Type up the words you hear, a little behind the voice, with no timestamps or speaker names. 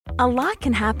A lot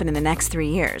can happen in the next 3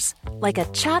 years. Like a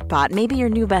chatbot may be your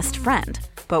new best friend.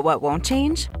 But what won't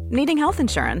change? Needing health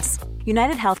insurance.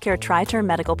 United Healthcare Tri-Term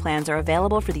Medical Plans are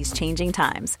available for these changing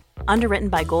times. Underwritten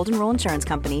by Golden Rule Insurance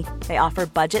Company, they offer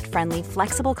budget-friendly,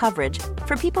 flexible coverage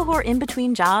for people who are in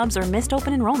between jobs or missed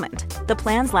open enrollment. The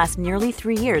plans last nearly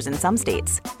 3 years in some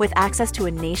states, with access to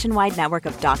a nationwide network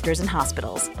of doctors and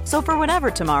hospitals. So for whatever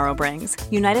tomorrow brings,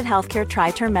 United Healthcare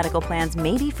Tri-Term Medical Plans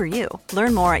may be for you.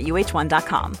 Learn more at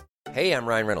uh1.com. Hey, I'm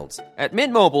Ryan Reynolds. At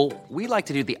Mint Mobile, we like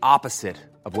to do the opposite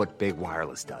of what Big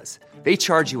Wireless does. They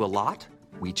charge you a lot,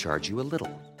 we charge you a little.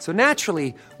 So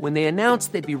naturally, when they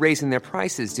announced they'd be raising their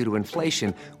prices due to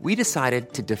inflation, we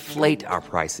decided to deflate our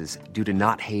prices due to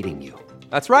not hating you.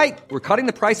 That's right. We're cutting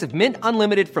the price of Mint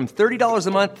Unlimited from $30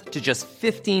 a month to just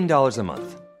 $15 a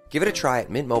month. Give it a try at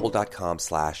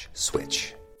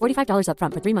mintmobile.com/switch. $45 up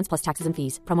front for 3 months plus taxes and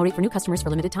fees. Promo rate for new customers for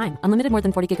limited time. Unlimited more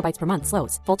than 40 gigabytes per month.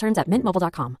 Slows full terms at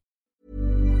mintmobile.com.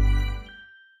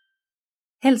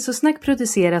 Hälsosnack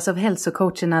produceras av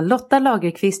hälsocoacherna Lotta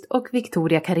Lagerqvist och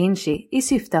Victoria Carinci i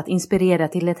syfte att inspirera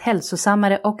till ett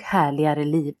hälsosammare och härligare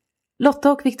liv.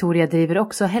 Lotta och Victoria driver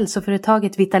också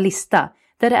hälsoföretaget Vitalista,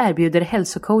 där det erbjuder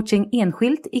hälsocoaching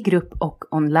enskilt, i grupp och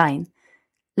online.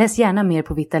 Läs gärna mer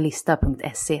på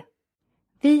vitalista.se.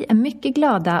 Vi är mycket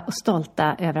glada och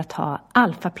stolta över att ha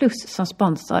Alpha Plus som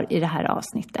sponsor i det här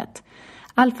avsnittet.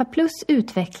 Alpha Plus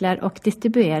utvecklar och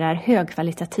distribuerar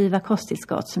högkvalitativa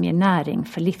kosttillskott som ger näring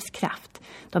för livskraft.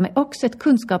 De är också ett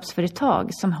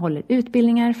kunskapsföretag som håller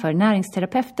utbildningar för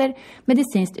näringsterapeuter,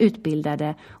 medicinskt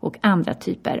utbildade och andra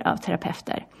typer av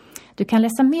terapeuter. Du kan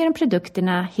läsa mer om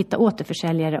produkterna, hitta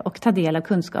återförsäljare och ta del av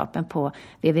kunskapen på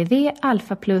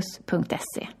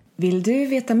www.alphaplus.se. Vill du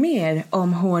veta mer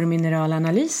om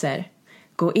hårmineralanalyser?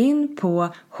 Gå in på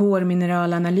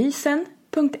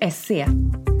hårmineralanalysen.se.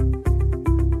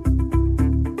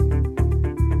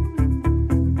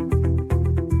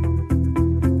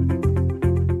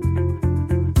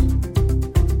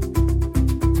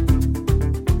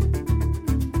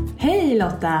 Hej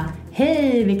Lotta!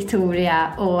 Hej Victoria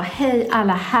och hej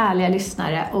alla härliga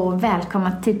lyssnare och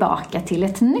välkomna tillbaka till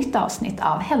ett nytt avsnitt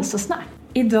av Hälsosnack.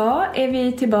 Idag är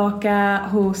vi tillbaka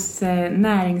hos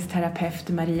näringsterapeut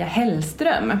Maria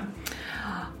Hellström.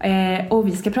 Och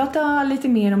vi ska prata lite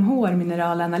mer om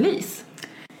hårmineralanalys.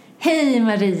 Hej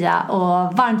Maria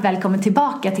och varmt välkommen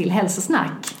tillbaka till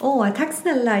Hälsosnack. Tack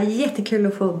snälla, jättekul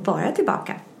att få vara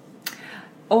tillbaka.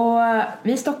 Och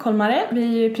vi stockholmare, vi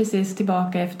är ju precis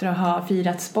tillbaka efter att ha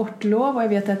firat sportlov. Och jag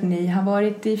vet att ni har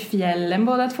varit i fjällen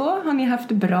båda två. Har ni haft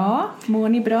det bra? Mår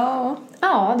ni bra?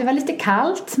 Ja, det var lite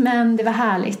kallt men det var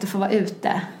härligt att få vara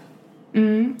ute.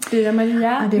 Du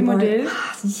Maria, hur mår du?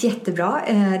 Jättebra,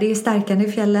 det är stärkande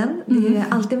i fjällen. Det är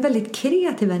alltid en väldigt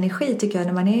kreativ energi tycker jag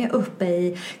när man är uppe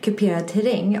i kuperad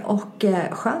terräng. Och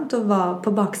skönt att vara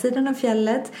på baksidan av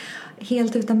fjället.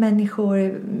 Helt utan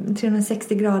människor,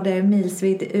 360 grader,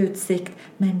 milsvid utsikt.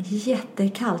 Men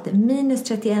jättekallt, minus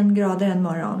 31 grader en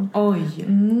morgon. Oj!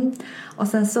 Och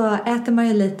sen så äter man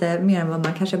ju lite mer än vad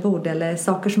man kanske borde. Eller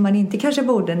saker som man inte kanske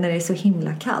borde när det är så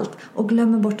himla kallt. Och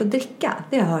glömmer bort att dricka,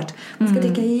 det har jag hört. Man ska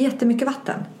dricka jättemycket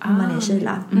vatten om man är i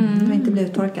kyla. För att inte bli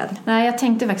uttorkad. Nej, jag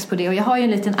tänkte faktiskt på det. Och jag har ju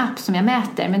en liten app som jag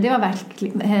mäter. Men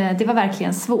det var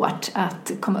verkligen svårt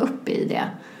att komma upp i det.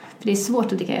 För det är svårt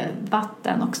att dricka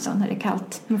vatten också när det är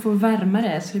kallt. Man får värma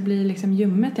det så det blir liksom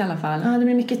ljummet i alla fall. Ja, det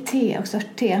blir mycket te också,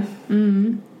 te.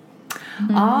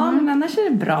 Ja, men annars är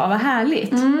det bra, vad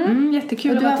härligt.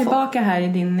 Jättekul att vara tillbaka här i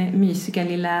din mysiga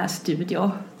lilla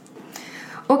studio.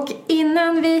 Och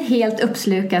innan vi helt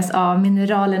uppslukas av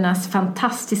mineralernas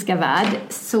fantastiska värld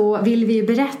så vill vi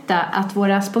berätta att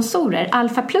våra sponsorer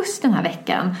Alpha Plus den här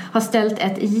veckan har ställt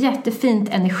ett jättefint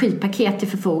energipaket till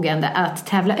förfogande att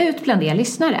tävla ut bland er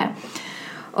lyssnare.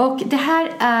 Och det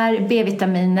här är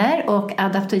B-vitaminer och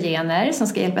adaptogener som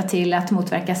ska hjälpa till att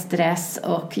motverka stress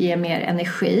och ge mer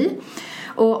energi.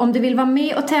 Och om du vill vara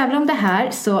med och tävla om det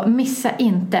här så missa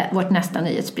inte vårt nästa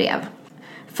nyhetsbrev.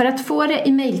 För att få det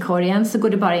i mejlkorgen så går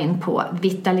du bara in på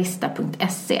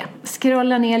vitalista.se.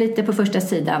 Scrolla ner lite på första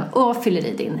sidan och fyller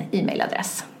i din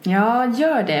e-mailadress. Ja,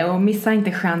 gör det och missa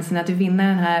inte chansen att vinna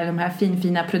de här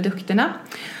fina produkterna.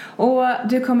 Och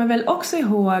du kommer väl också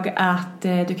ihåg att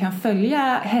du kan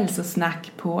följa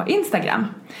Hälsosnack på Instagram.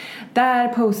 Där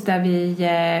postar vi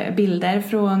bilder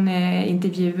från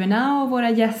intervjuerna och våra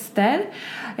gäster.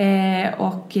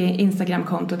 Och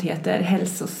Instagramkontot heter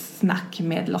Hälsosnack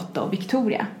med Lotta och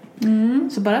Victoria.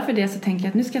 Så bara för det så tänker jag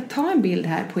att nu ska jag ta en bild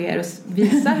här på er och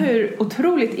visa hur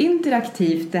otroligt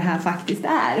interaktivt det här faktiskt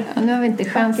är. Ja, nu har vi inte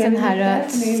chansen här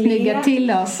att snygga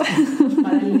till oss.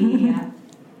 Bara le.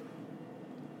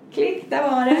 Klick,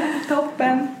 där var det.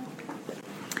 Toppen.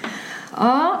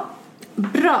 Ja,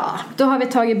 bra. Då har vi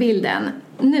tagit bilden.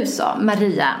 Nu så,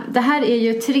 Maria. Det här är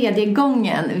ju 3:e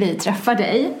gången vi träffar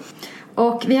dig.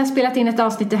 Och vi har spelat in ett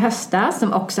avsnitt i höstas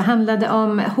som också handlade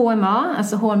om HMA,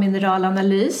 alltså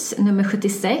hårmineralanalys, nummer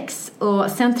 76.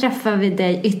 Och sen träffar vi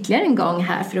dig ytterligare en gång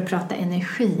här för att prata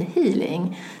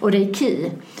energihealing och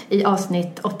reiki i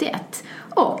avsnitt 81.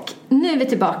 Och nu är vi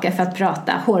tillbaka för att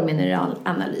prata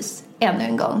hårmineralanalys ännu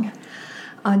en gång.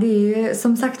 Ja, det är ju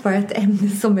som sagt var ett ämne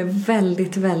som är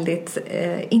väldigt, väldigt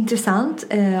intressant.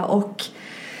 Och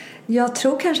jag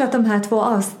tror kanske att de här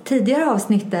 2 tidigare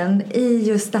avsnitten i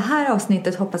just det här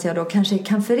avsnittet hoppas jag då kanske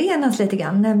kan förenas lite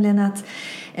grann. Nämligen att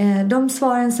de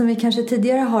svaren som vi kanske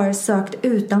tidigare har sökt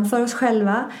utanför oss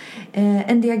själva,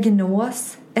 en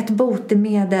diagnos, ett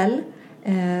botemedel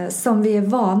som vi är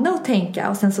vana att tänka,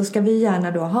 och sen så ska vi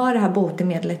gärna då ha det här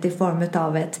botemedlet i form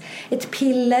av ett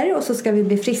piller och så ska vi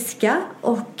bli friska.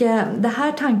 Och det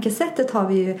här tankesättet har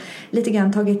vi ju lite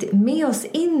grann tagit med oss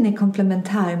in i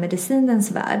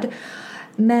komplementärmedicinens värld.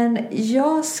 Men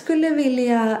jag skulle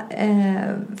vilja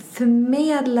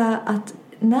förmedla att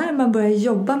när man börjar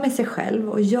jobba med sig själv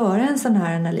och göra en sån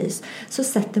här analys så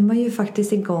sätter man ju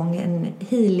faktiskt igång en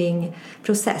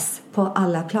healingprocess på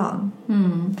alla plan.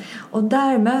 Och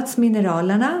där möts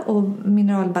mineralerna och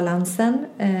mineralbalansen,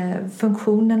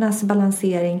 funktionernas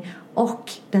balansering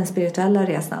och den spirituella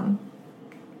resan.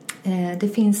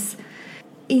 Det finns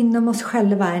inom oss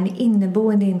själva en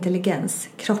inneboende intelligens.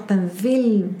 Kroppen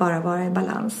vill bara vara i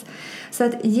balans. Så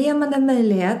att ger man den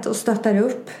möjlighet och stöttar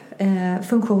upp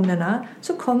funktionerna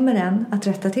så kommer den att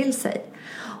rätta till sig.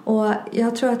 Och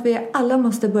jag tror att vi alla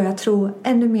måste börja tro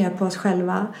ännu mer på oss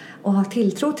själva och ha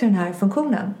tilltro till den här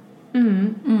funktionen.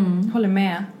 Håller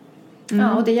med.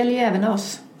 Ja, och det gäller ju även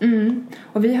oss.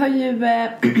 Och vi har ju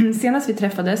senast vi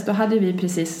träffades då hade vi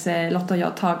precis Lotta och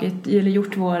jag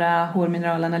gjort våra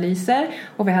hårmineralanalyser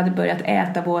och vi hade börjat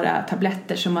äta våra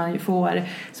tabletter som man ju får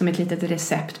som ett litet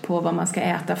recept på vad man ska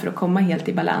äta för att komma helt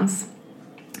i balans.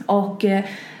 Och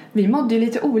vi mådde ju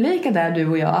lite olika där, du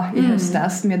och jag, i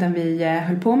höstas medan vi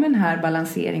höll på med den här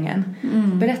balanseringen.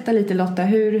 Berätta lite, Lotta,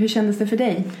 hur kändes det för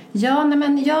dig? Ja,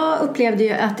 men jag upplevde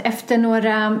ju att efter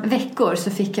några veckor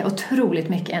så fick jag otroligt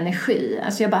mycket energi.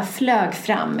 Alltså jag bara flög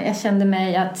fram. Jag kände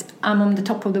mig att I'm on the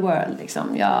top of the world. Liksom.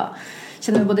 Jag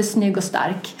kände mig både snygg och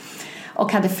stark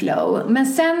och hade flow. Men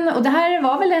sen, och det här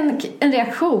var väl en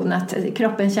reaktion att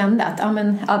kroppen kände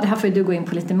att det här får ju du gå in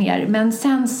på lite mer. Men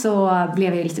sen så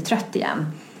blev jag lite trött igen.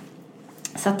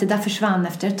 Så att det där försvann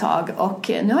efter ett tag.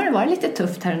 Och nu har det varit lite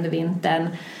tufft här under vintern.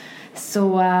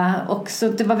 Så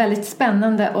det var väldigt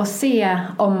spännande att se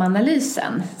om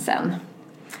analysen sen.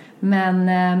 Men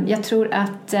jag tror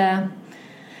att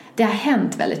det har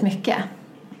hänt väldigt mycket.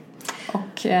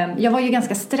 Och jag var ju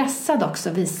ganska stressad också,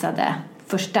 visade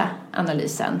första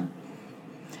analysen.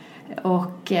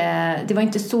 Och det var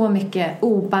inte så mycket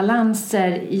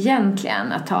obalanser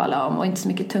egentligen att tala om. Och inte så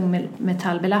mycket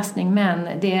tungmetallbelastning. Men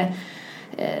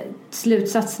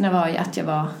slutsatserna var ju att jag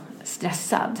var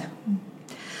stressad.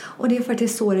 Och det är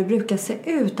faktiskt så det brukar se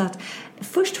ut, att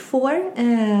först får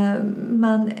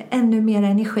man ännu mer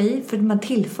energi, för man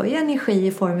tillför ju energi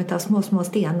i form av små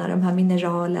stenar, de här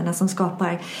mineralerna som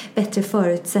skapar bättre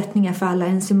förutsättningar för alla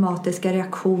enzymatiska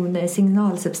reaktioner,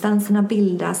 signalsubstanserna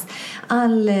bildas,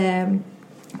 all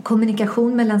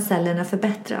kommunikation mellan cellerna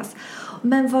förbättras.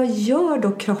 Men vad gör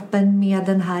då kroppen med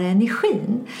den här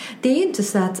energin? Det är ju inte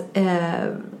så att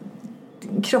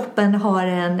kroppen har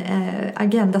en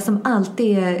agenda som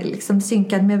alltid är liksom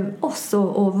synkad med oss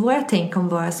och våra tänk om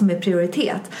vad som är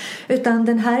prioritet. Utan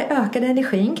den här ökade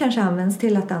energin kanske används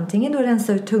till att antingen då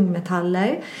rensa ut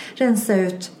tungmetaller, rensa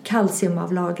ut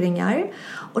kalciumavlagringar.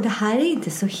 Och det här är inte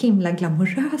så himla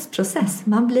glamorös process.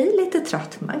 Man blir lite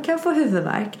trött, man kan få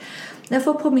huvudvärk. Jag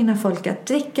får påminna folk att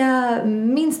dricka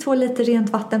minst 2 liter rent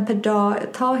vatten per dag.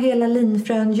 Ta hela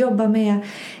linfrön, jobba med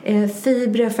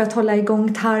fibrer för att hålla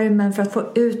igång tarmen, för att få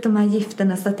ut de här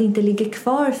gifterna så att det inte ligger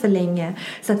kvar för länge.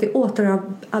 Så att vi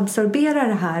återabsorberar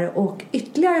det här och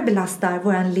ytterligare belastar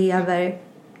våran lever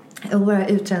och våra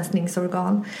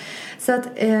utrensningsorgan. Så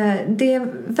att det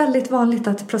är väldigt vanligt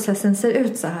att processen ser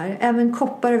ut så här. Även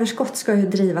kopparöverskott ska ju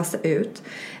drivas ut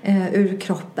ur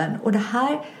kroppen. Och det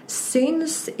här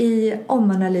syns i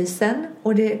omanalysen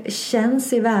och det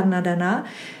känns i vävnaderna.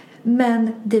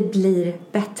 Men det blir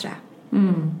bättre.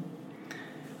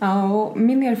 Ja, och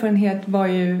min erfarenhet var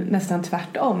ju nästan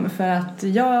tvärtom, för att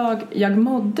jag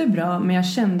mådde bra, men jag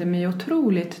kände mig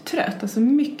otroligt trött, alltså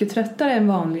mycket tröttare än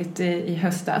vanligt i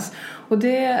höstas, och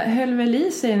det höll väl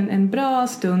i sig en bra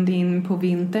stund in på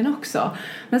vintern också.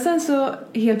 Men sen så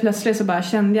helt plötsligt så bara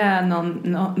kände jag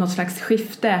något slags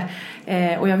skifte,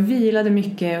 och jag vilade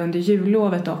mycket under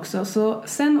jullovet också, så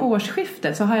sen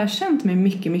årsskiftet så har jag känt mig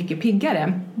mycket, mycket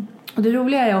piggare. Och det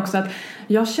roliga är också att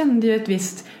jag kände ju ett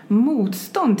visst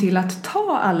motstånd till att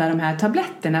ta alla de här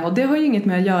tabletterna. Och det har ju inget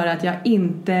med att göra att jag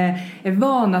inte är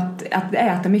van att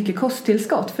äta mycket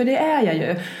kosttillskott. För det är jag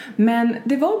ju. Men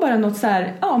det var bara något så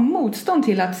här, motstånd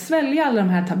till att svälja alla de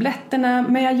här tabletterna.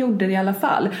 Men jag gjorde det i alla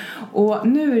fall. Och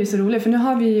nu är det så roligt, för nu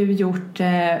har vi ju gjort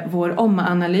vår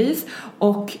omanalys.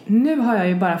 Och nu har jag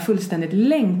ju bara fullständigt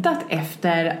längtat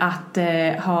efter att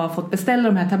ha fått beställa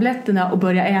de här tabletterna och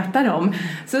börja äta dem.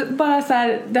 Så bara så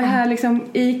här, det här liksom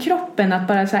i kroppen, att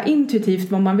bara så här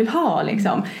intuitivt vad man vill ha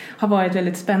liksom, har varit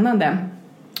väldigt spännande.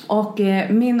 Och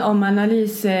min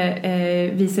omanalys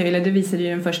visade ju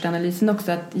den första analysen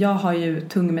också att jag har ju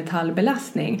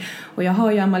tungmetallbelastning och jag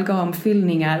har ju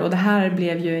amalgamfyllningar, och det här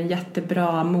blev ju en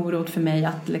jättebra morot för mig,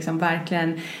 att liksom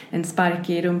verkligen en spark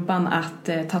i rumpan att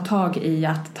ta tag i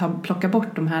att plocka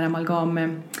bort de här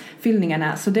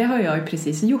amalgamfyllningarna. Så det har jag ju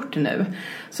precis gjort nu.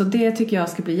 Så det tycker jag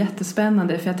ska bli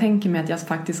jättespännande, för jag tänker mig att jag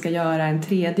faktiskt ska göra en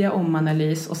 3:e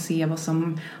omanalys och se vad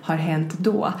som har hänt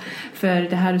då. För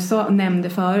det här du nämnde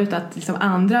förut, att liksom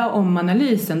andra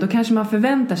omanalysen, då kanske man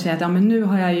förväntar sig att men nu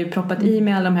har jag ju proppat i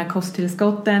mig alla de här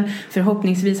kosttillskotten,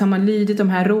 förhoppningsvis har man lydit de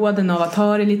här råden av att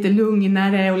ta det lite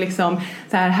lugnare och liksom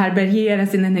så här härbärgera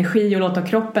sin energi och låta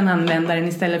kroppen använda den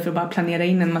istället för att bara planera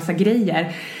in en massa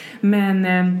grejer.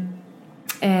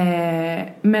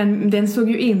 Men den såg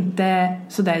ju inte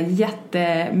så där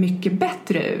jättemycket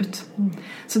bättre ut.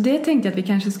 Så det tänkte jag att vi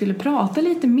kanske skulle prata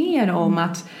lite mer om,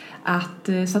 att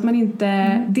så att man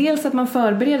inte dels att man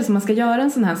förbereder sig, man ska göra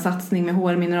en sån här satsning med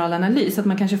HR-mineralanalys, att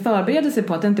man kanske förbereder sig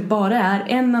på att det inte bara är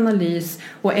en analys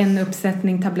och en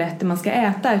uppsättning tabletter man ska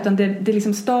äta, utan det är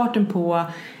liksom starten på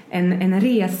en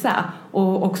resa,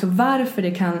 och också varför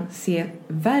det kan se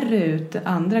värre ut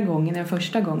andra gången än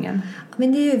första gången.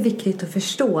 Men det är ju viktigt att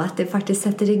förstå att det faktiskt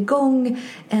sätter igång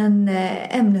en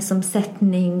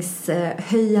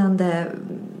ämnesomsättningshöjande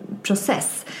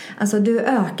process. Alltså du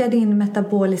ökar din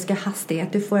metaboliska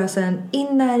hastighet. Du får alltså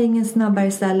innäringen snabbare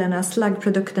i cellerna,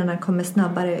 slaggprodukterna kommer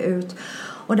snabbare ut.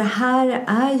 Och det här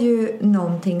är ju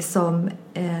någonting som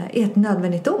är ett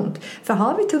nödvändigt ont. För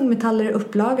har vi tungmetaller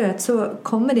upplagrat så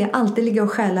kommer det alltid ligga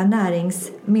och stjäla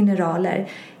näringsmineraler.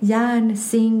 Järn,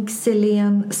 zink,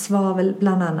 selen, svavel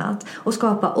bland annat. Och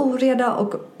skapa oreda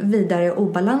och vidare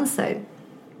obalanser.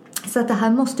 Så att det här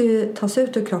måste ju tas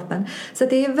ut ur kroppen. Så att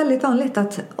det är väldigt vanligt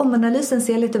att omanalysen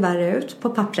ser lite värre ut på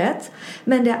pappret,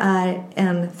 men det är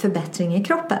en förbättring i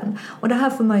kroppen. Och det här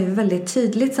får man ju väldigt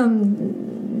tydligt som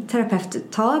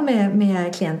terapeut ta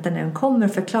med klienten när de kommer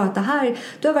och förklara att det här,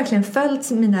 du har verkligen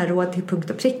följt mina råd till punkt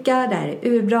och pricka. Det här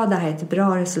är urbra, det här är ett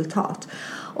bra resultat.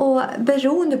 Och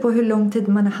beroende på hur lång tid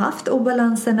man har haft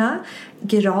obalanserna,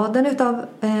 graden utav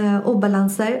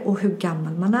obalanser och hur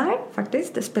gammal man är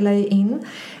faktiskt, det spelar ju in.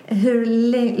 Hur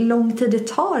lång tid det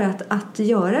tar att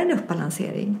göra en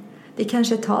uppbalansering. Det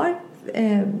kanske tar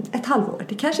ett halvår,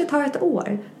 det kanske tar ett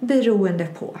år, beroende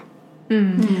på.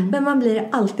 Men man blir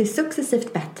alltid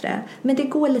successivt bättre. Men det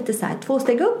går lite så här, 2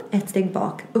 steg upp, 1 steg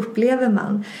bak. Upplever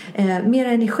man mer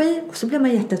energi och så blir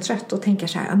man jättetrött och tänker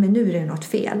så här, men nu är det något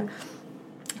fel.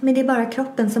 Men det är bara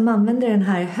kroppen som använder den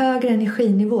här högre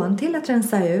energinivån till att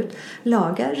rensa ut,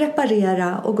 laga,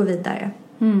 reparera och gå vidare.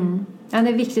 Ja, det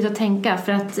är viktigt att tänka,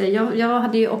 för att jag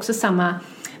hade ju också samma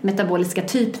metaboliska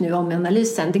typ nu om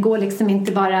analysen. Det går liksom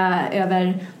inte bara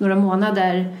över några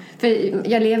månader, för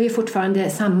jag lever ju fortfarande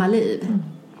samma liv.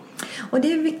 Och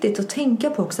det är viktigt att tänka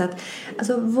på också att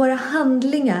alltså, våra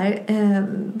handlingar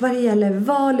vad det gäller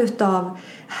val av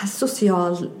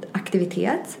social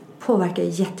aktivitet påverkar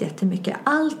jättemycket.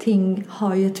 Allting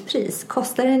har ju ett pris,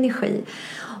 kostar energi.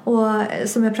 Och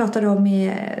som jag pratade om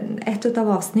i ett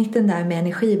av avsnitten där med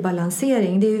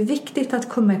energibalansering, det är ju viktigt att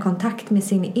komma i kontakt med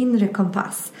sin inre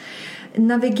kompass.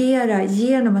 Navigera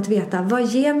genom att veta vad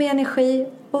ger mig energi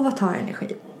och vad tar energi.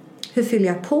 Hur fyller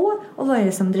jag på och vad är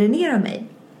det som dränerar mig?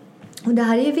 Och det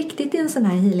här är viktigt i en sån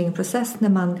här healingprocess när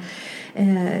man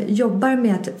jobbar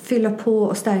med att fylla på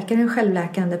och stärka den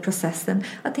självläkande processen,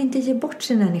 att inte ge bort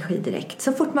sin energi direkt.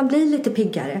 Så fort man blir lite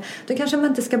piggare, då kanske man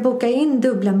inte ska boka in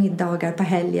dubbla middagar på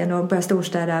helgen och börja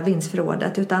storstäda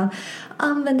vindsförrådet, utan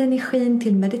använd energin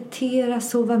till meditera,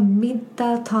 sova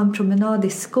middag, ta en promenad i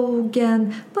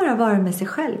skogen, bara vara med sig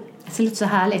själv. Det låter så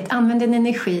härligt. Använd din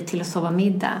energi till att sova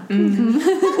middag.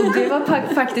 Och det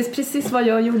var faktiskt precis vad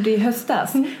jag gjorde i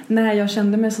höstas när jag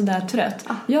kände mig så där trött.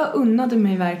 Jag unnade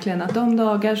mig verkligen att de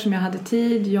dagar som jag hade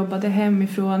tid, jobbade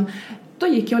hemifrån, då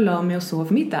gick jag och la mig och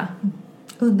sov middag.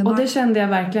 Underbar. Och det kände jag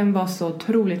verkligen var så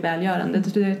otroligt välgörande.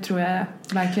 Det tror jag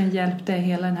verkligen hjälpte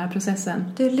hela den här processen.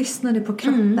 Du lyssnade på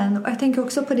kroppen. Och jag tänker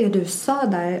också på det du sa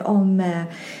där om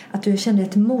att du kände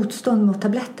ett motstånd mot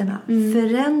tabletterna.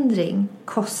 Förändring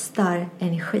kostar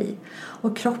energi.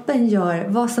 Och kroppen gör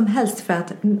vad som helst för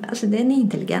att, alltså den är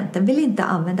intelligent. Den vill inte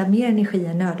använda mer energi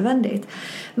än nödvändigt.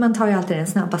 Man tar ju alltid den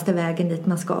snabbaste vägen dit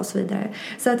man ska och så vidare.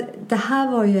 Så att det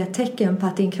här var ju ett tecken på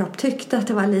att din kropp tyckte att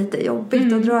det var lite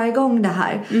jobbigt att dra igång det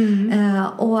här.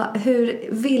 Och hur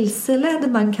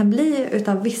vilseledd man kan bli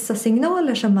utav vissa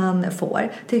signaler som man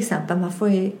får. Till exempel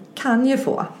kan ju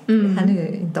få, det kan ju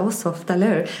inte oss ofta, eller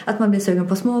hur? Att man blir sugen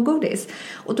på smågodis.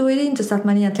 Och då är det inte så att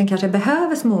man egentligen kanske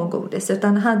behöver smågodis.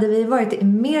 Utan hade vi varit i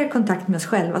mer kontakt med oss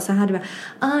själva så hade vi,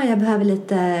 jag behöver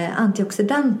lite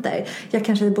antioxidanter. Jag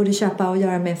kanske borde köpa och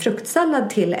göra mig en fruktsallad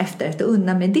till efterrätt och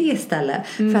unna med det istället.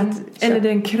 För att eller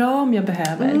den kram jag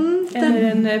behöver. Eller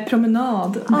en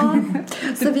promenad. Ja.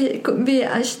 Så vi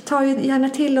tar ju gärna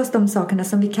till oss de sakerna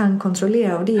som vi kan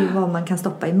kontrollera. Och det är ju vad man kan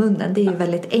stoppa i munnen. Det är ju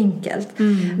väldigt enkelt.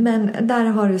 Men där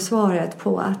har du svaret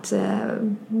på att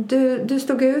du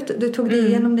stod ut. Du tog dig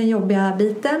igenom den jobbiga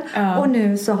biten. Och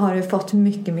nu så har du fått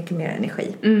mycket, mycket mer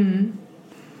energi.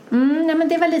 Nej, men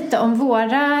det var lite om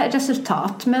våra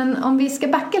resultat. Men om vi ska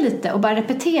backa lite och bara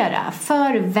repetera.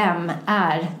 För vem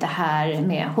är det här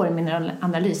med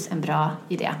hårmineralanalys en bra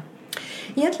idé?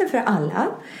 Egentligen för alla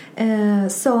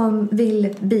som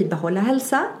vill bibehålla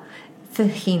hälsa,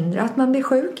 förhindra att man blir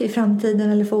sjuk i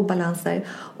framtiden eller får obalanser,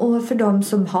 och för de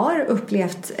som har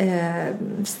upplevt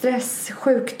stress,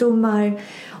 sjukdomar.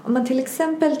 Om man till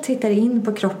exempel tittar in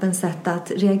på kroppens sätt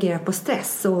att reagera på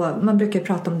stress, och man brukar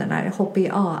prata om den här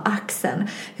HPA-axeln,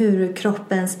 hur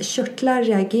kroppens körtlar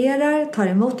reagerar, tar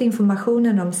emot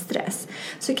informationen om stress,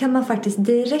 så kan man faktiskt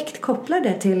direkt koppla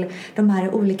det till de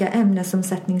här olika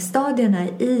ämnesomsättningsstadierna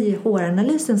i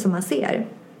håranalysen som man ser.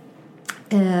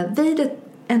 Vid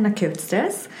en akut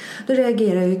stress, då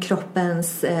reagerar ju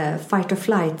kroppens fight or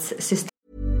flight system.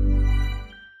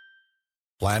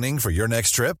 Planning for your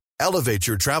next trip? Elevate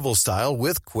your travel style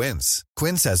with Quince.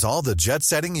 Quince has all the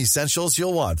jet-setting essentials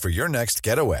you'll want for your next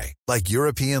getaway, like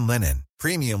European linen,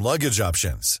 premium luggage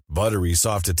options, buttery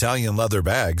soft Italian leather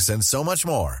bags, and so much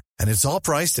more. And it's all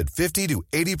priced at 50 to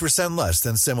 80% less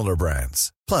than similar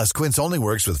brands. Plus, Quince only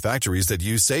works with factories that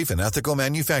use safe and ethical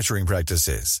manufacturing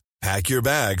practices. Pack your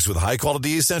bags with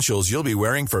high-quality essentials you'll be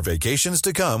wearing for vacations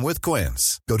to come with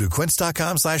Quince. Go to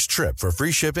quince.com/trip for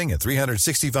free shipping and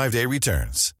 365-day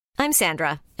returns. I'm Sandra,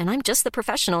 and I'm just the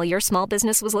professional your small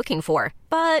business was looking for.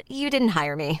 But you didn't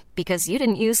hire me because you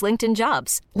didn't use LinkedIn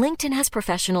Jobs. LinkedIn has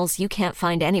professionals you can't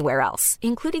find anywhere else,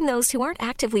 including those who aren't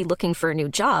actively looking for a new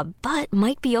job, but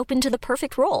might be open to the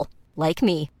perfect role, like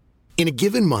me. In a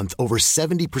given month, over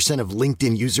 70% of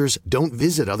LinkedIn users don't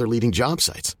visit other leading job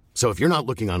sites. So if you're not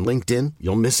looking on LinkedIn,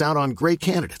 you'll miss out on great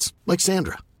candidates like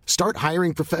Sandra. Start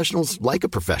hiring professionals like a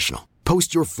professional.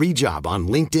 Post your free job on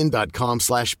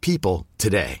linkedin.com/people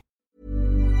today.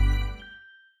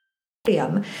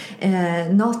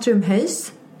 Natrium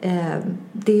höjs.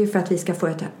 Det är ju för att vi ska få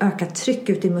ett ökat tryck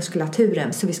ut i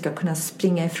muskulaturen, så vi ska kunna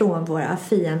springa ifrån våra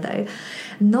fiender.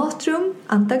 Natrium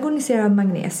antagoniserar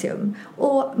magnesium,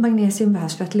 och magnesium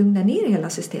behövs för att lugna ner hela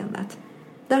systemet.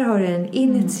 Där har du den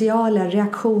initiala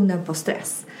reaktionen på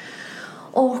stress.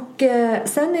 Och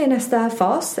sen är nästa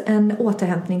fas en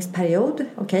återhämtningsperiod.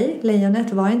 Okej,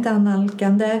 lejonet var inte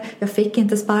analkande, jag fick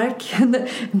inte spark.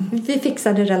 Vi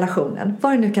fixade relationen,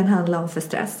 vad det nu kan handla om för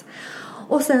stress.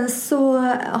 Och sen så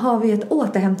har vi ett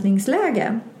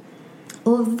återhämtningsläge.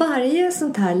 Och varje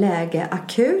sånt här läge,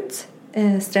 akut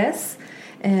stress,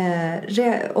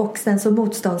 och sen så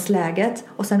motståndsläget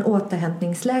och sen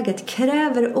återhämtningsläget,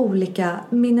 kräver olika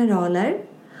mineraler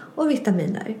och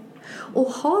vitaminer. Och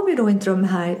har vi då inte de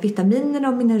här vitaminerna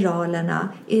och mineralerna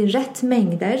i rätt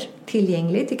mängder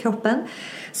tillgängligt i kroppen,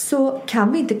 så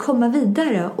kan vi inte komma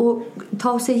vidare och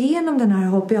ta oss igenom den här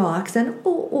HPA-axeln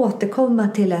och återkomma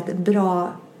till ett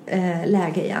bra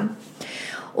läge igen.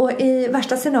 Och i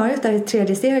värsta scenariot, där det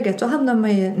tredje steget, då hamnar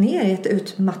man ju ner i ett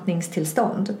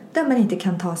utmattningstillstånd där man inte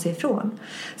kan ta sig ifrån.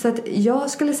 Så att jag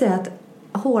skulle säga att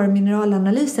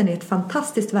hårmineralanalysen är ett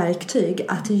fantastiskt verktyg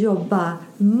att jobba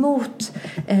mot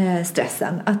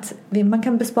stressen. Att man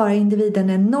kan bespara individen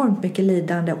enormt mycket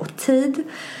lidande och tid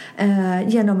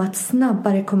genom att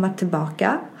snabbare komma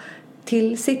tillbaka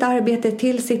till sitt arbete,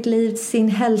 till sitt liv, sin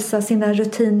hälsa, sina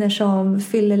rutiner som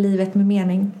fyller livet med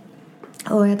mening.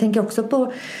 Och jag tänker också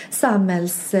på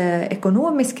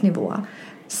samhällsekonomisk nivå.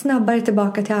 Snabbare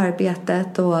tillbaka till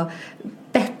arbetet och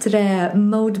bättre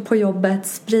mode på jobbet,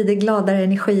 sprider gladare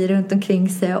energi runt omkring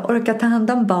sig, orkar ta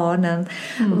hand om barnen,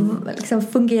 liksom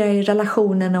fungera i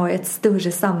relationerna och i ett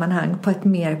större sammanhang på ett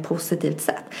mer positivt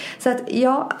sätt. Så att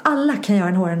alla kan göra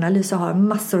en håranalys och har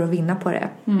massor att vinna på det.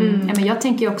 Ja, men jag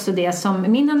tänker också det som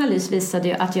min analys visade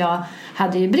ju att jag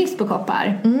hade ju brist på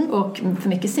koppar och för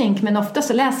mycket zink, men ofta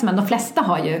så läser man, de flesta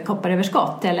har ju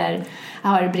kopparöverskott eller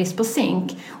har brist på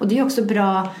zink, och det är också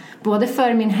bra både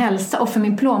för min hälsa och för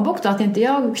min plånbok då, att inte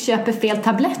jag köper fel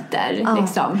tabletter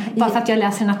liksom. Bara för att jag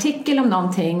läser en artikel om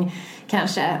någonting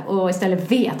kanske och istället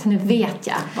nu vet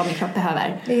jag vad min kropp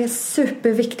behöver. Det är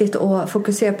superviktigt att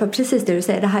fokusera på precis det du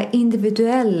säger, det här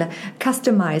individuell,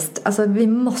 customized. Alltså vi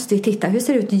måste ju titta, hur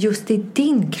ser det ut just i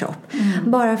din kropp?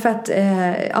 Bara för att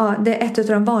det är ett av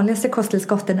de vanligaste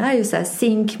kosttillskotten är ju så här,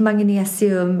 zink,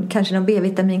 magnesium, kanske någon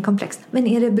B-vitaminkomplex. Men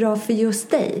är det bra för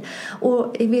just dig?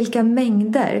 Och i vilka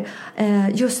mängder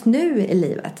just nu i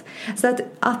livet? Så att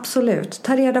absolut,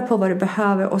 ta reda på vad du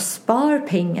behöver och spar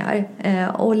pengar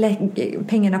och lägg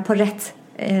pengarna på rätt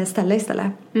ställe istället.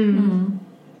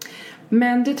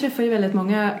 Men du träffar ju väldigt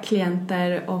många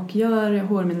klienter och gör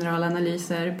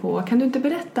hårmineralanalyser på. Kan du inte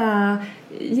berätta,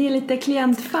 ge lite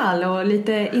klientfall och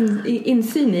lite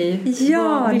insyn i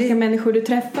vilka människor du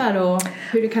träffar och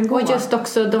hur det kan gå? Och just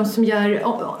också de som gör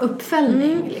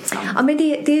uppföljning. Liksom. Ja, men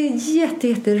det är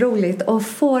jätteroligt att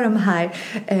få de här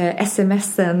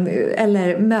sms'en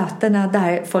eller mötena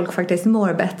där folk faktiskt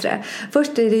mår bättre.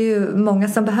 Först är det ju många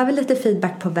som behöver lite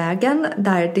feedback på vägen,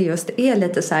 där det just är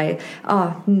lite så här,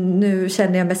 nu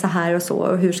känner jag mig så här och så,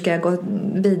 och hur ska jag gå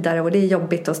vidare, och det är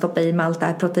jobbigt att stoppa i med allt det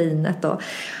här proteinet och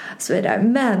så vidare.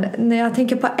 Men när jag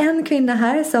tänker på en kvinna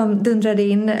här som dundrade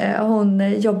in,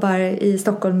 hon jobbar i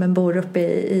Stockholm men bor uppe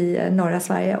i norra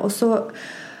Sverige, och så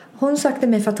hon sökte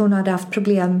mig för att hon hade haft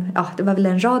problem, det var väl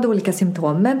en rad olika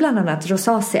symptom, men bland annat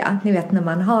rosacea, ni vet när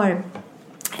man har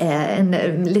en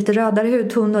lite rödare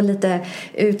hudton och lite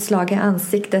utslag i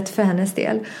ansiktet för hennes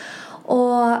del.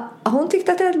 Och hon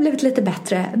tyckte att det hade blivit lite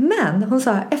bättre. Men hon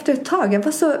sa, efter ett tag, jag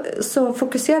var så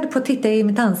fokuserad på att titta i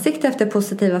mitt ansikte efter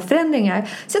positiva förändringar,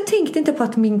 så jag tänkte inte på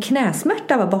att min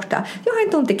knäsmärta var borta. Jag har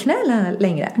inte ont i knäna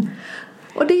längre.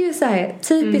 Och det är ju så här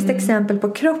typiskt exempel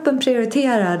på kroppen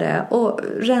prioriterade och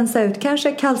rensa ut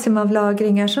kanske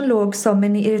kalciumavlagringar som låg som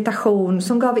en irritation,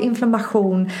 som gav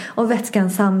inflammation och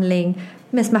vätskeansamling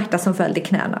med smärta som följde i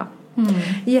knäna.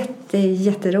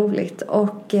 Jätteroligt.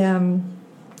 Och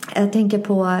jag tänker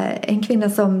på en kvinna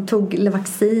som tog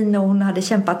vaccin, och hon hade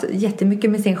kämpat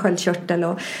jättemycket med sin sköldkörtel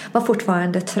och var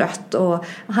fortfarande trött och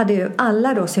hade ju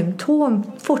alla då symptom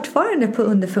fortfarande på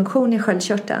underfunktion i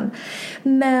sköldkörteln.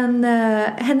 Men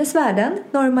hennes värden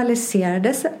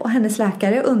normaliserades och hennes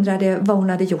läkare undrade vad hon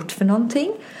hade gjort för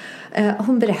någonting.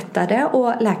 Hon berättade,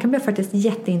 och läkaren blev faktiskt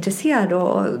jätteintresserad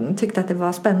och tyckte att det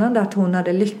var spännande att hon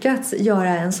hade lyckats göra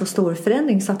en så stor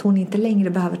förändring så att hon inte längre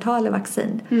behöver ta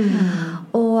vaccin.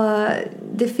 Och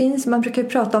det finns, man brukar ju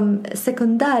prata om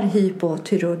sekundär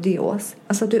hypotyreoidios,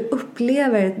 alltså att du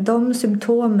upplever de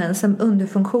symptomen som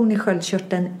underfunktion i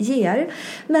sköldkörteln ger,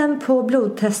 men på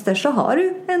blodtester så har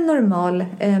du en normal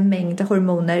mängd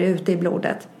hormoner ute i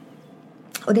blodet.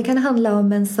 Och det kan handla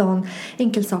om en sån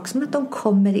enkel sak som att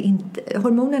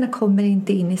hormonerna kommer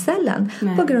inte in i cellen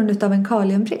på grund av en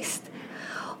kaliumbrist.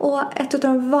 Och ett av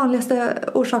de vanligaste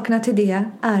orsakerna till det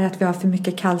är att vi har för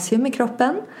mycket kalcium i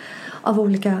kroppen. Av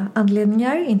olika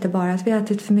anledningar, inte bara att vi har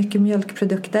ätit för mycket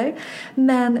mjölkprodukter.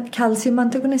 Men kalcium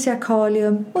antagoniserar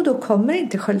kalium, och då kommer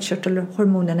inte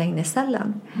sköldkörtelhormonerna in i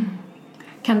cellen.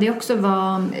 Kan det också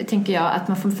vara, tänker jag, att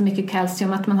man får för mycket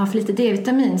kalcium, att man har för lite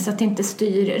D-vitamin så att det inte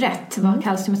styr rätt vad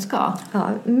kalciumet ska? Ja,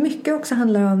 mycket också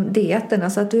handlar om dieten,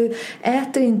 alltså att du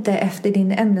äter inte efter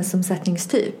din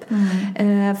ämnesomsättningstyp.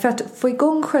 För att få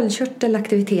igång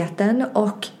sköldkörtelaktiviteten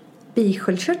och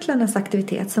bisköldkörtlarnas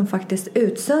aktivitet, som faktiskt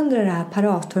utsöndrar det här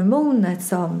parathormonet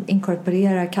som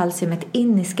inkorporerar kalciumet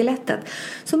in i skelettet,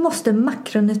 så måste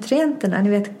makronutrienterna, ni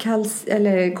vet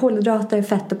kolhydrater,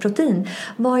 fett och protein,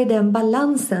 vara i den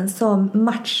balansen som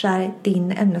matchar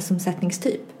din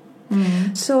ämnesomsättningstyp.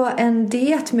 Så en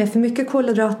diet med för mycket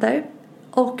kolhydrater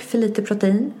och för lite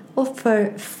protein och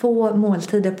för få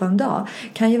måltider på en dag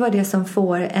kan ju vara det som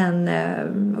får en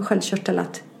sköldkörtel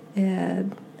att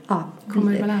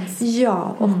kommer i balans.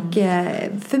 Ja, och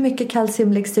för mycket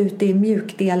kalcium läggs ut i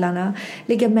mjukdelarna,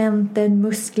 ligamenten,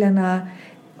 musklerna,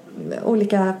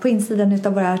 olika på insidan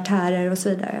av våra artärer och så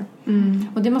vidare.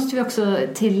 Och det måste vi också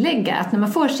tillägga, att när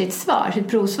man får sitt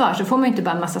provsvar, så får man ju inte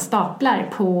bara en massa staplar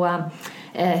på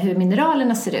hur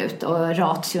mineralerna ser ut och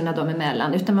ratiorna dem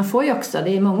emellan. Utan man får ju också,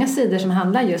 det är många sidor som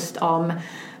handlar just om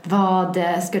vad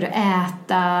ska du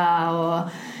äta och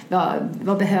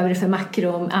vad behöver du för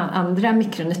andra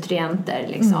mikronutrienter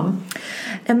liksom.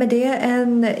 Ja, men det är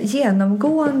en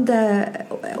genomgående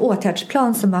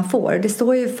åtgärdsplan som man får. Det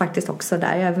står ju faktiskt också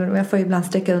där, även om jag får ibland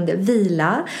sträcka under,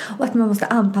 vila och att man måste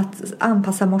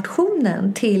anpassa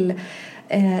motionen till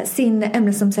sin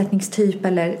ämnesomsättningstyp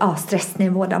eller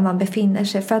stressnivå där man befinner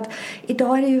sig. För att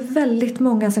idag är det ju väldigt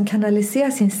många som kanaliserar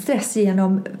sin stress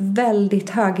genom väldigt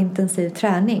högintensiv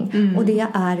träning. Och det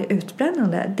är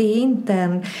utbrännande. Det är inte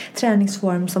en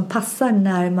träningsform som passar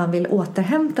när man vill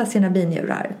återhämta sina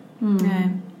binjurar.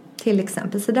 Till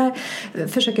exempel. Så där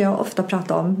försöker jag ofta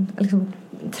prata om liksom,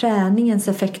 träningens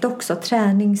effekt också.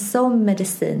 Träning som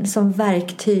medicin, som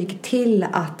verktyg till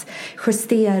att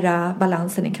justera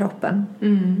balansen i kroppen.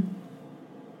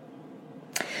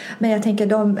 Men jag tänker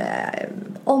de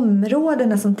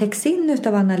områdena som täcks in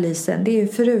utav analysen, det är ju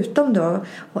förutom då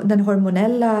den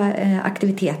hormonella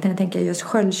aktiviteten, jag tänker just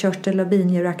sköldkörtel och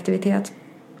binjuraktivitet,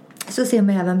 så ser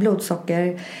man även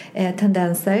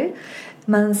blodsockertendenser.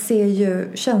 Man ser ju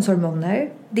könshormoner.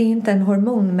 Det är inte en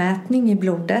hormonmätning i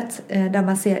blodet där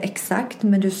man ser exakt,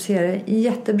 men du ser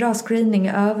jättebra screening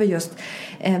över just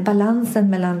balansen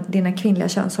mellan dina kvinnliga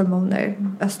könshormoner.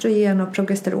 Östrogen och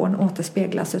progesteron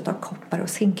återspeglas utav koppar- och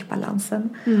zinkbalansen.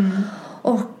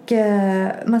 Och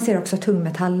man ser också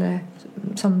tungmetaller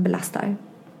som belastar.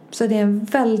 Så det är en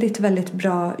väldigt, väldigt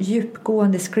bra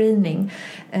djupgående screening.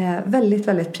 Väldigt,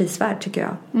 väldigt prisvärd tycker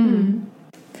jag.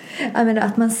 Jag menar,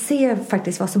 att man ser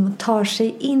faktiskt vad som tar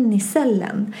sig in i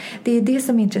cellen. Det är det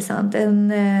som är intressant.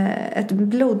 Ett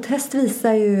blodtest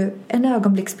visar ju en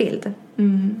ögonblicksbild.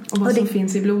 Och vad som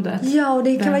finns i blodet. Ja, och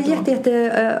det kan vara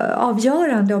jätte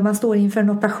avgörande om man står inför en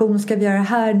operation. Ska vi göra det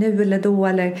här nu eller då?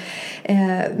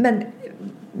 Men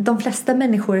de flesta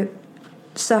människor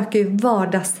söker ju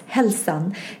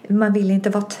vardagshälsan. Man vill inte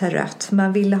vara trött.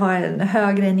 Man vill ha en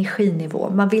högre energinivå.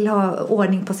 Man vill ha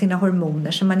ordning på sina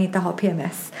hormoner så man inte har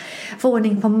PMS. Få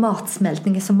ordning på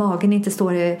matsmältningen så magen inte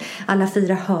står i alla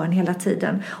 4 hörn hela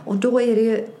tiden. Och då är det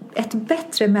ju ett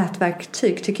bättre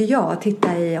mätverktyg tycker jag att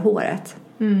titta i håret.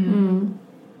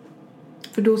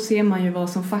 För då ser man ju vad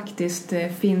som faktiskt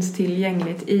finns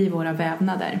tillgängligt i våra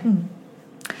vävnader.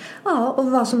 Ja,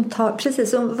 och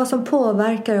vad som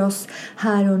påverkar oss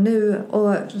här och nu.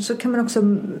 Och så kan man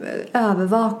också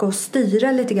övervaka och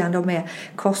styra lite grann då med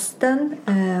kosten,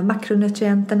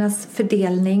 makronutrienternas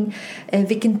fördelning,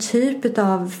 vilken typ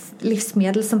av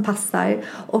livsmedel som passar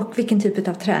och vilken typ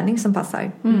av träning som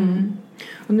passar.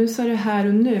 Och nu sa du här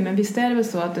och nu, men visst är det väl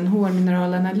så att en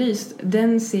hårmineralanalys,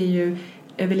 den ser ju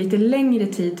över lite längre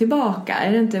tid tillbaka.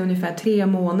 Är det inte ungefär 3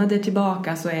 månader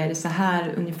tillbaka så är det så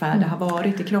här ungefär det har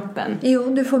varit i kroppen?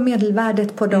 Jo, du får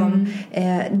medelvärdet på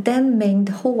den mängd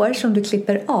hår som du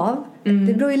klipper av.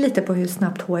 Det beror ju lite på hur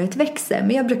snabbt håret växer.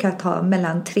 Men jag brukar ta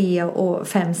mellan 3 och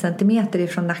 5 centimeter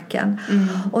ifrån nacken.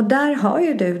 Och där har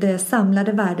ju du det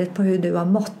samlade värdet på hur du har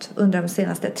mått under de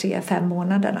senaste 3-5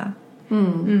 månaderna.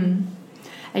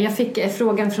 Jag fick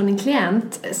frågan från en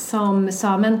klient som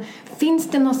sa, men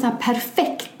finns det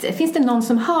någon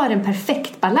som har en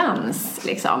perfekt balans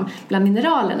liksom, bland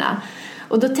mineralerna?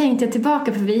 Och då tänkte jag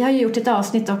tillbaka, för vi har ju gjort ett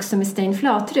avsnitt också med Stein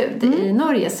Flatrud i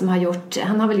Norge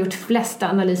han har väl gjort flesta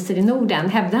analyser i Norden,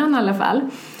 hävdar han i alla fall.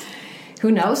 Who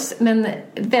knows, men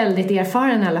väldigt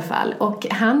erfaren i alla fall. Och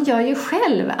han gör ju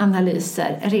själv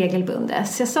analyser regelbundet.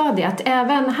 Så jag sa det att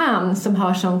även han som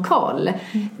har sån koll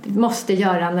måste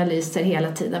göra analyser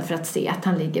hela tiden för att se att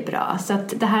han ligger bra. Så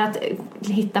att det här att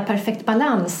hitta perfekt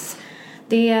balans,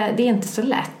 det är inte så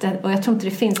lätt. Och jag tror inte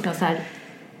det finns något så här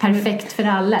perfekt för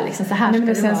alla liksom, så här.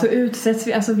 Men sen så utsätts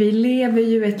vi, alltså vi lever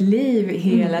ju ett liv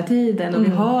hela tiden och vi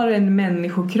har en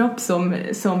människokropp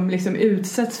som liksom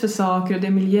utsätts för saker, och det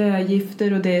är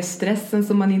miljögifter och det är stressen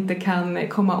som man inte kan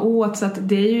komma åt, så att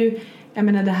det är ju, jag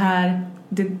menar, det här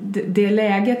det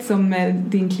läget som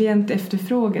din klient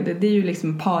efterfrågade, det är ju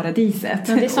liksom paradiset.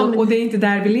 Ja, det är och det är inte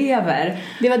där vi lever.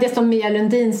 Det var det som Mia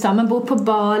Lundin sa. Man bor på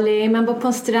Bali, man bor på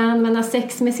en strand, man har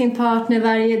sex med sin partner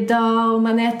varje dag och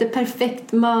man äter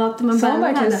perfekt mat. Och man sa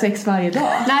verkligen sex varje dag?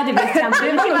 Nej, det var det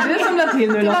var du som lade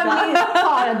till nu, Lotta. Det var mitt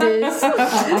paradis.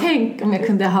 Tänk om jag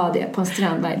kunde ha det på en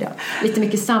strand varje dag. Lite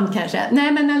mycket sand kanske.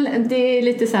 Nej, men det är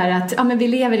lite så här att men vi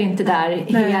lever inte där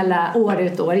hela år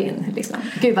ut och år in. Liksom.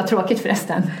 Gud vad tråkigt förresten.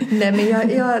 Nej, men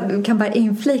jag kan bara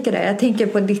inflika det. Jag tänker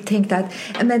på ditt tänkte att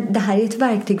men det här är ett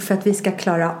verktyg för att vi ska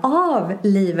klara av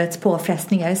livets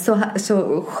påfrestningar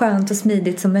så skönt och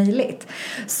smidigt som möjligt.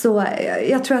 Så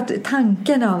jag tror att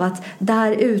tanken av att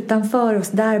där utanför oss,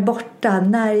 där borta borta,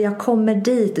 när jag kommer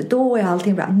dit då är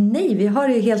allting bra. Nej, vi har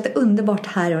det ju helt underbart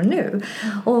här och nu.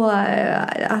 Och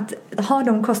att ha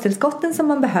de kosttillskotten som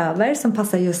man behöver, som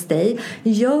passar just dig,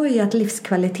 gör ju att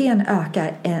livskvaliteten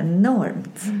ökar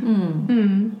enormt.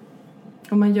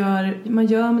 Och man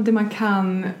gör det man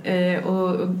kan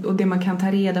och det man kan ta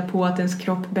reda på att ens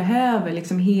kropp behöver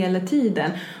liksom hela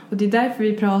tiden. Och det är därför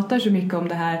vi pratar så mycket om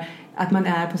det här, att man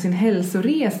är på sin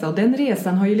hälsoresa, och den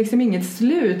resan har ju liksom inget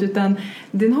slut, utan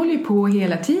den håller ju på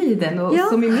hela tiden. Och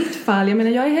som i mitt fall, jag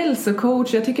menar, jag är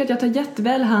hälsocoach, jag tycker att jag tar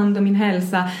jätteväl hand om min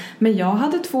hälsa, men jag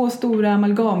hade 2 stora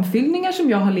amalgamfyllningar som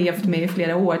jag har levt med i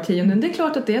flera årtionden. Det är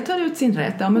klart att det tar ut sin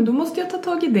rätt, ja, men då måste jag ta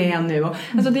tag i det nu. Och,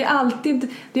 alltså det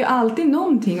är alltid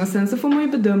någonting, och sen så får man ju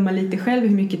bedöma lite själv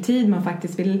hur mycket tid man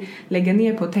faktiskt vill lägga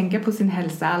ner på att tänka på sin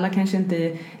hälsa. Alla kanske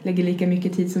inte lägger lika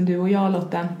mycket tid som du och jag,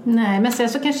 Lotta. Nej, men sen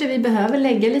så kanske vi behöver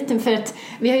lägga lite, för att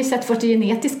vi har ju sett vårt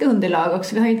genetiska underlag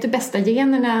också. Vi har ju inte bästa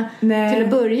generna till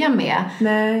att börja med.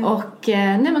 Nej. Och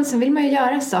men sen vill man ju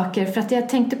göra saker, för att jag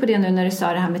tänkte på det nu när du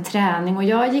sa det här med träning, och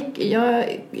jag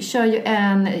kör ju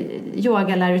en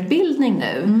yogalärarutbildning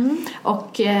nu.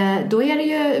 Och då är det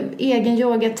ju egen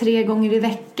yoga 3 gånger i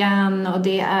veckan, och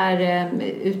det är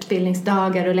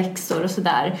utbildningsdagar och läxor och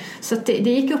sådär. Så att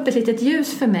det gick upp ett litet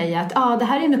ljus för mig att det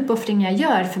här är en uppoffring jag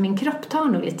gör, för min kropp tar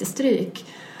nog lite stryk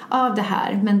av det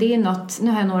här, men det är något,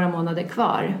 nu har jag några månader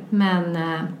kvar, men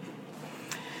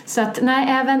så att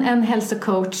även en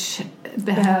hälsocoach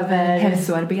behöver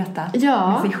hälsoarbeta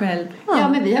med sig själv. Ja,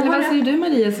 men eller vad säger du,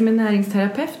 Maria, som är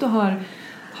näringsterapeut och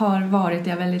har varit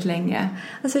det väldigt länge?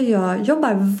 Alltså jag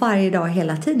jobbar varje dag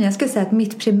hela tiden. Jag skulle säga att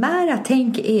mitt primära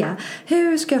tänk är: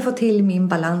 hur ska jag få till min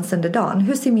balans under dagen?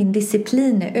 Hur ser min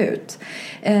disciplin ut?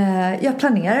 Jag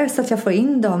planerar så att jag får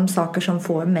in de saker som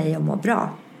får mig att må bra.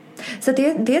 Så det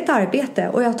är ett arbete,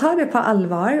 och jag tar det på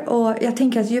allvar, och jag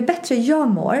tänker att ju bättre jag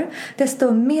mår,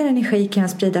 desto mer energi kan jag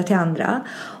sprida till andra.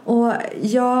 Och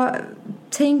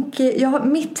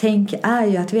mitt tänk är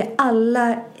ju att vi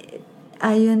alla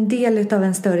är ju en del av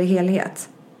en större helhet.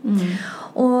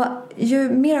 Och ju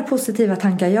mer positiva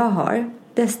tankar jag har,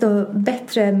 desto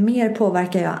bättre, mer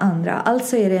påverkar jag andra.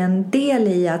 Alltså är det en del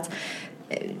i att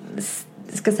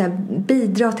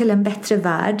bidra till en bättre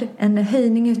värld, en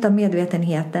höjning av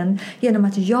medvetenheten genom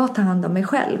att jag tar hand om mig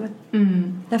själv.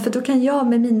 Därför då kan jag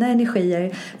med mina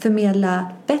energier förmedla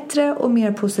bättre och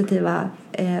mer positiva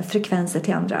frekvenser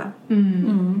till andra.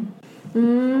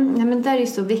 Ja, men det är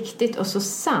så viktigt och så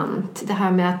sant, det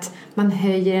här med att man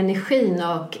höjer energin,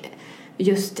 och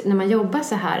just när man jobbar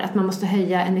så här att man måste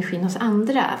höja energin hos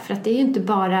andra, för att det är ju inte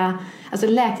bara, alltså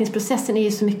läkningsprocessen är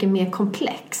ju så mycket mer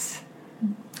komplex.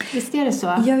 Visst är det så?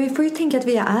 Ja, vi får ju tänka att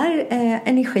vi är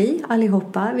energi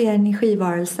allihopa. Vi är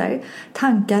energivarelser.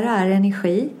 Tankar är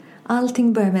energi.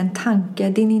 Allting börjar med en tanke,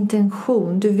 din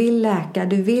intention. Du vill läka,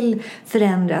 du vill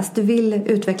förändras, du vill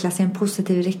utvecklas i en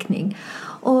positiv riktning.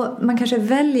 Och man kanske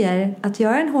väljer att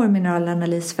göra en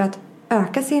hårmineralanalys för att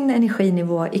öka sin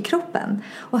energinivå i kroppen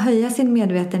och höja sin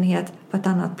medvetenhet på ett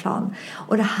annat plan.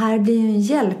 Och det här blir ju en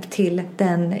hjälp till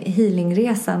den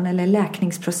healingresan eller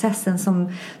läkningsprocessen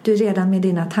som du redan med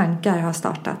dina tankar har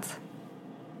startat.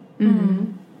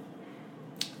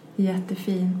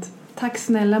 Jättefint. Tack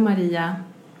snälla, Maria.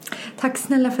 Tack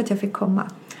snälla för att jag fick komma.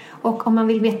 Och om man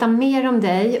vill veta mer om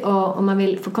dig och om man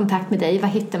vill få kontakt med dig, vad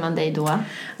hittar man dig då?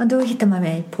 Och då hittar man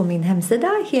mig på min hemsida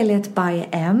Helhet by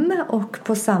M, och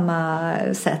på samma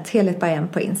sätt Helhet by M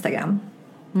på Instagram.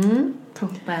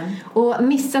 Toppen. Och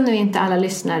missa nu inte alla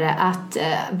lyssnare att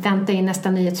vänta in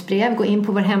nästa nyhetsbrev. Gå in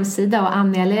på vår hemsida och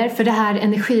anmäl er, för det här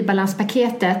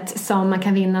energibalanspaketet som man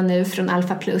kan vinna nu från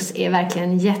Alpha Plus är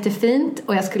verkligen jättefint,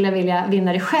 och jag skulle vilja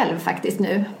vinna det själv faktiskt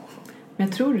nu. Men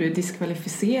jag tror du är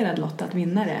diskvalificerad, Lotta, att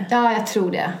vinna det. Ja, jag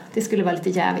tror det. Det skulle vara lite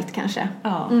jävigt kanske.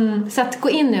 Ja. Så att gå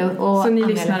in nu och så ni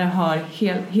lyssnare har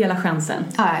hela chansen.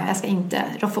 Ja, jag ska inte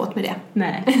roffa åt med det.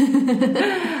 Nej.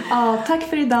 Ja, tack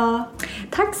för idag.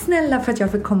 Tack snälla för att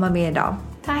jag fick komma med idag.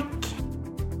 Tack.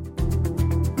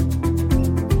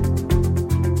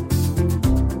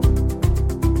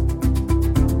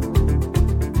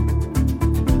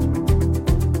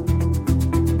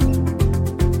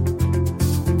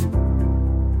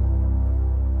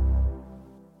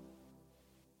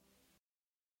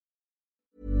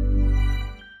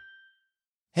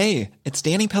 Hey, it's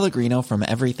Danny Pellegrino from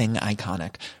Everything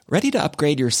Iconic. Ready to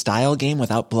upgrade your style game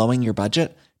without blowing your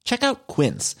budget? Check out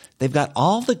Quince. They've got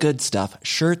all the good stuff,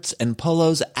 shirts and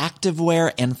polos,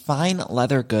 activewear, and fine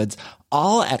leather goods,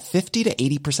 all at 50 to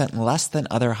 80% less than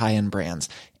other high-end brands.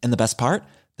 And the best part?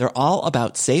 They're all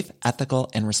about safe,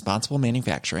 ethical, and responsible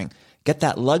manufacturing. Get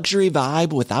that luxury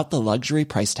vibe without the luxury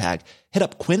price tag. Hit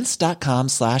up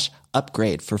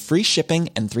quince.com/upgrade for free shipping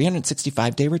and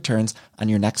 365-day returns on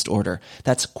your next order.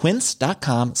 That's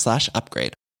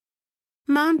quince.com/upgrade.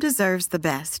 Mom deserves the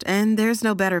best, and there's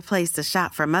no better place to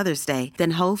shop for Mother's Day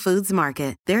than Whole Foods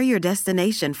Market. They're your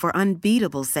destination for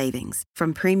unbeatable savings,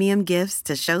 from premium gifts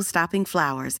to show-stopping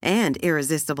flowers and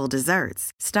irresistible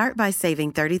desserts. Start by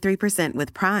saving 33%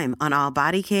 with Prime on all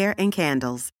body care and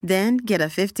candles. Then get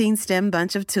a 15-stem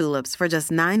bunch of tulips for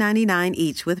just $9.99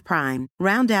 each with Prime.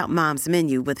 Round out Mom's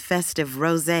menu with festive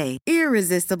rosé,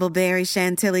 irresistible berry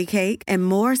chantilly cake, and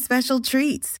more special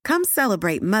treats. Come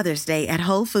celebrate Mother's Day at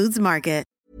Whole Foods Market.